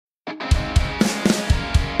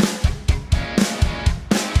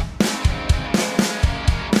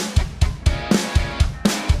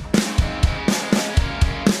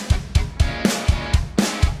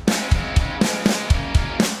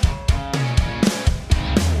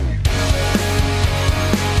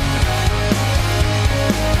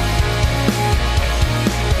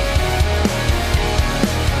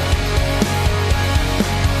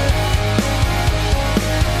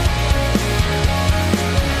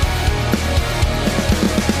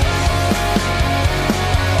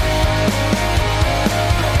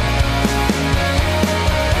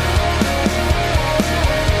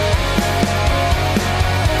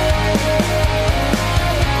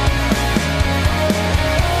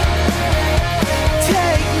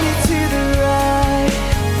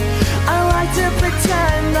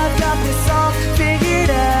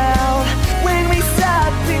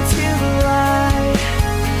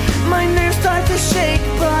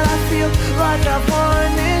feel like I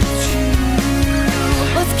wanted to.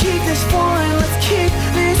 Let's keep this foreign, let's keep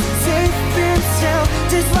this safe and sound.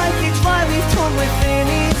 Just like each lie we've told within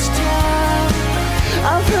each town.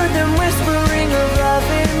 I've heard them whispering of love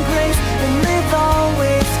and grace, and they've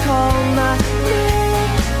always called my name.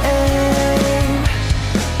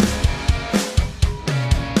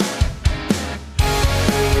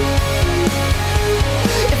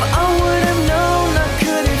 If I would have known, I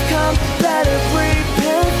could have come better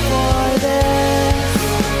prepared for this.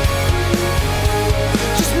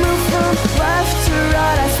 Just move from left to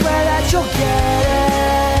right, I swear that you'll get it.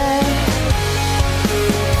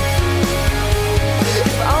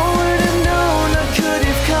 If I would have known, I could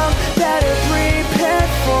have come better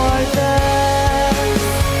prepared for this.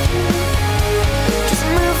 Just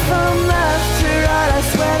move from left to right, I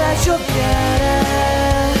swear that you'll get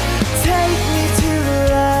it. Take me to the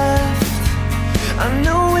left. I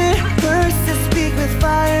know it hurts to speak with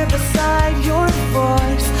fire beside your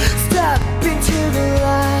voice. Step into the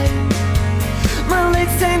light. My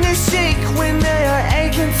legs tend to shake when they are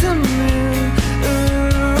aching to move.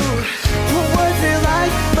 What was it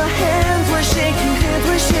like? My hands were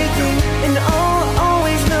shaking, and I'll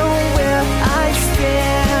always know where I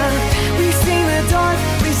stand. We've seen the dark,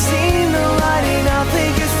 we've seen the light, and I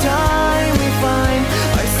think it's time we find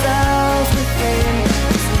ourselves within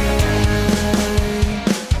this night.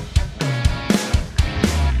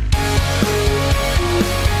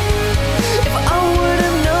 If I would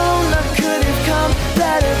have known, I could have come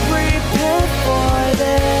better prepared for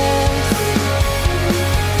this.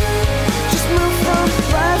 Just move from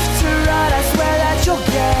left to right, I swear that you'll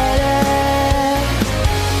get it.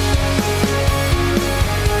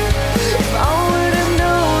 If I would have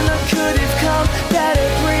known, I could have come better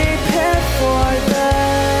prepared for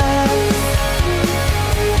this.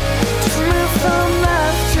 Just move from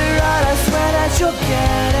left to right, I swear that you'll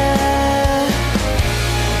get it.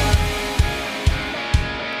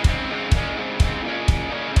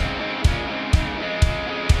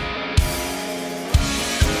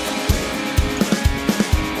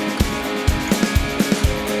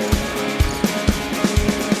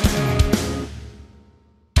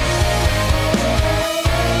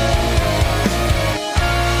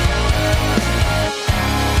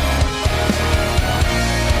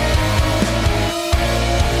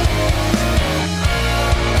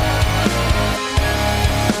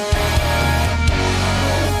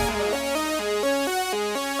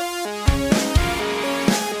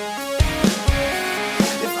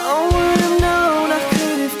 If I would have known, I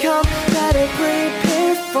could have come better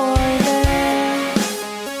prepared for this.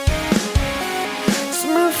 Just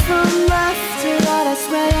move from left to right, I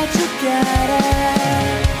swear that you get it.